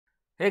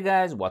Hey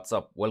guys, what's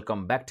up?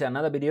 Welcome back to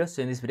another video.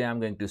 So in this video, I'm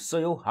going to show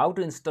you how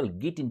to install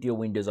Git into your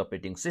Windows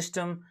operating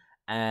system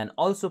and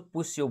also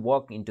push your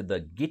work into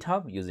the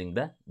GitHub using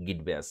the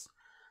Git bash.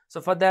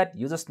 So for that,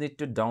 you just need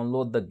to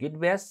download the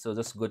Git bash. So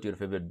just go to your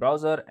favorite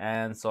browser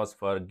and search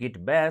for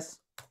Git bash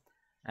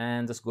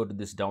and just go to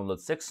this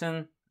download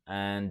section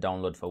and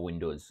download for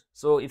Windows.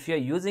 So if you're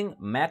using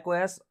Mac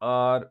OS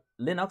or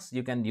Linux,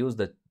 you can use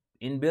the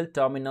inbuilt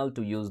terminal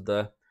to use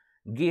the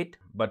Git,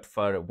 but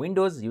for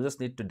Windows you just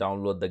need to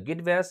download the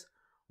Git bash,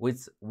 which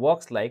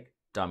works like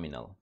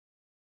terminal.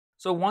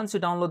 So once you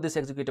download this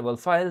executable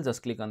file,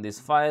 just click on this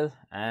file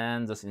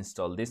and just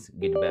install this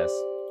Git bash.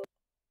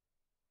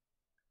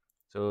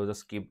 So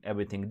just keep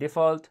everything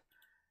default,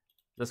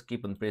 just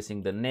keep on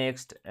pressing the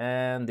next,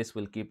 and this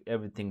will keep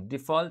everything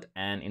default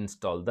and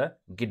install the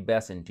Git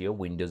bash into your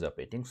Windows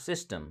operating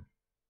system.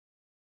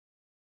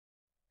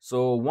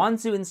 So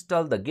once you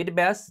install the Git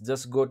bash,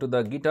 just go to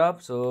the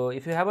GitHub. So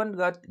if you haven't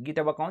got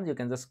GitHub account, you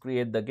can just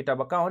create the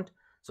GitHub account.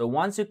 So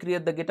once you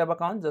create the GitHub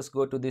account, just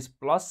go to this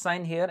plus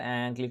sign here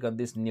and click on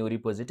this new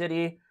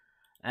repository,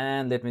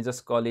 and let me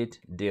just call it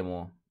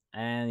demo,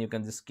 and you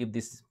can just keep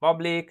this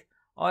public,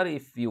 or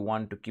if you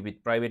want to keep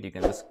it private, you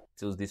can just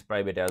choose this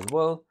private as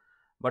well,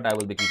 but I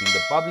will be keeping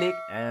the public,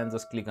 and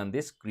just click on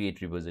this create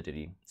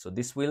repository. So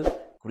this will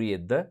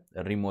create the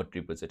remote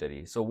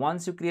repository. So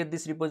once you create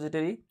this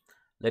repository,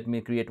 let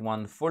me create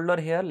one folder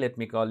here. Let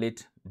me call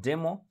it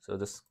demo. So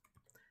just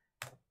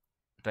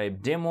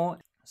type demo.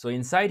 So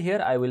inside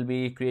here, I will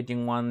be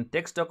creating one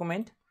text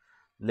document.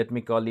 Let me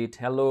call it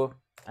hello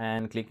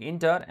and click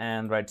enter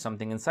and write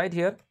something inside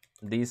here.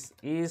 This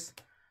is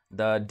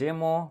the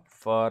demo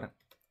for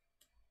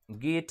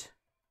Git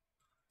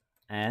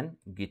and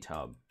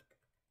GitHub.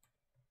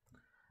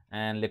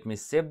 And let me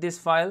save this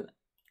file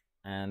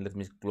and let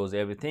me close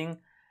everything.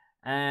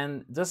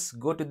 And just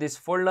go to this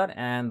folder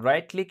and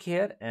right click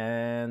here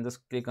and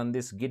just click on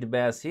this Git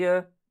bash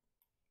here,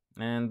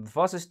 and the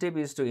first step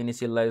is to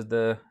initialize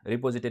the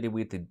repository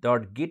with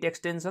 .git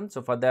extension.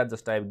 So for that,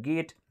 just type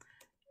git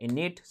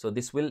init. So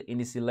this will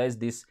initialize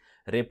this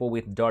repo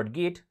with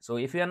 .git. So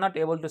if you are not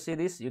able to see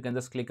this, you can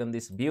just click on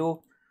this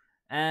view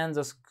and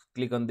just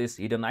click on this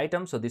hidden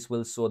item. So this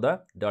will show the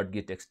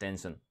 .git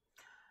extension,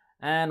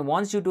 and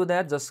once you do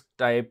that, just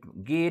type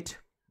git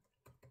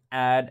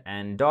add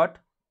and dot.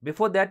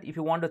 Before that, if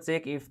you want to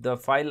check if the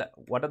file,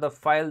 what are the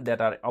files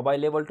that are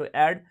available to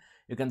add,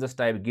 you can just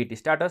type git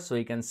status. So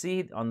you can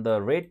see on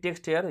the red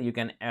text here, you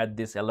can add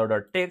this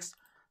hello.txt.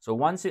 So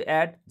once you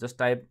add, just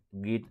type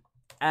git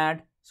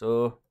add.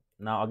 So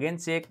now again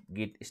check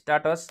git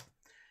status.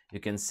 You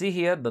can see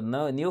here the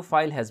new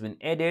file has been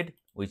added,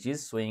 which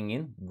is showing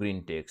in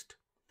green text.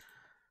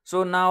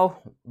 So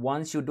now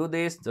once you do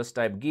this, just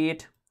type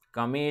git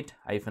commit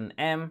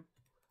 -m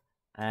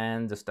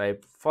and just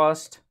type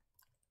first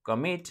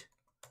commit.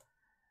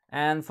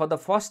 And for the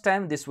first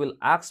time, this will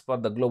ask for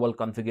the global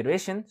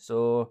configuration.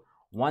 So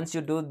once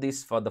you do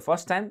this for the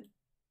first time,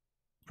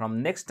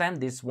 from next time,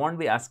 this won't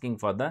be asking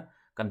for the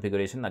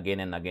configuration again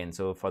and again.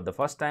 So for the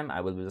first time,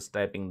 I will be just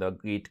typing the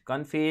git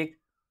config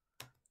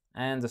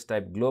and just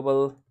type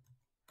global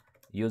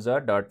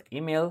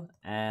user.email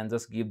and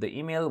just give the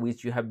email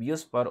which you have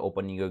used for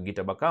opening your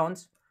GitHub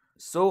accounts.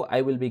 So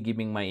I will be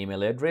giving my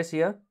email address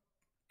here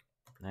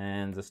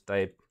and just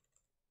type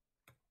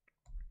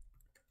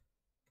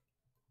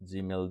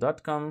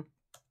gmail.com,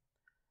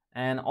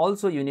 and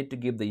also you need to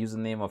give the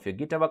username of your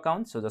GitHub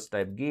account. So just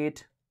type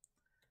git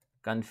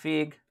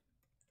config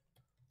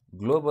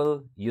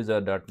global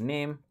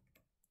user.name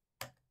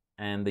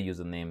and the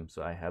username.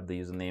 So I have the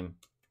username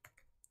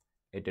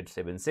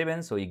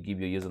 8877, so you give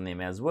your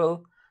username as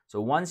well. So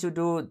once you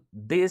do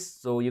this,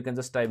 so you can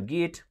just type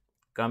git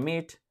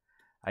commit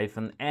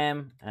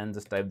 -m and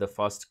just type the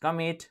first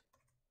commit.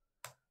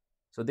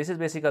 So this is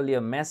basically a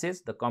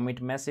message, the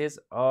commit message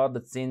or the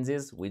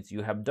changes which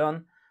you have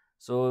done.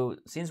 So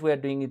since we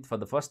are doing it for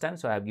the first time,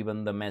 so I have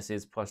given the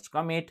message first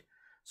commit.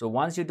 So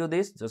once you do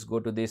this, just go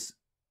to this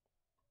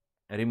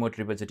remote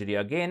repository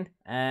again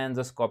and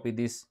just copy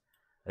this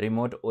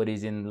remote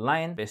origin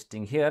line,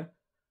 pasting here.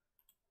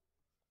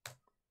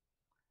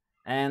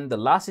 And the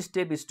last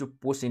step is to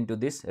push into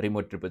this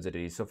remote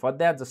repository. So for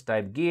that, just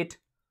type git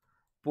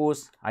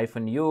push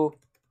 -u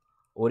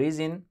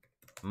origin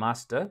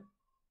master.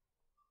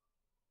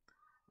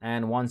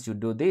 And once you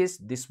do this,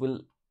 this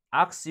will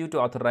ask you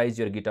to authorize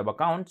your GitHub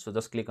account. So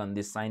just click on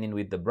this sign in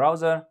with the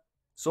browser.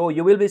 So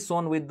you will be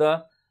shown with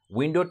the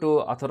window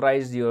to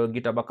authorize your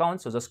GitHub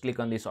account. So just click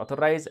on this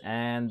authorize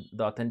and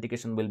the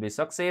authentication will be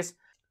success.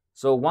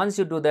 So once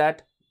you do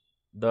that,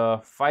 the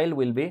file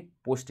will be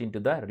pushed into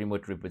the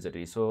remote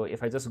repository. So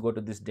if I just go to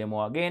this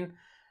demo again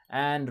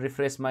and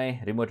refresh my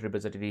remote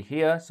repository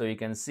here, so you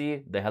can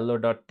see the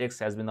hello.txt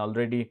has been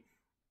already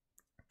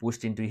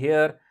pushed into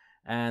here,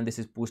 and this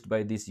is pushed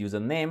by this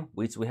username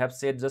which we have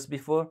said just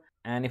before.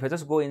 And if I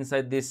just go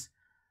inside this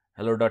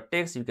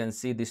hello.txt, you can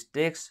see this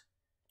text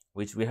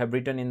which we have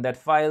written in that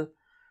file.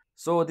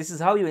 So this is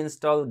how you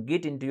install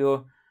Git into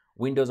your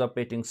Windows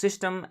operating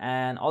system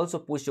and also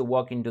push your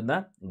work into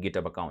the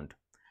GitHub account.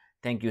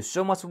 Thank you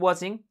so much for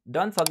watching.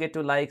 Don't forget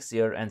to like,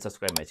 share and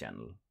subscribe my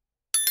channel.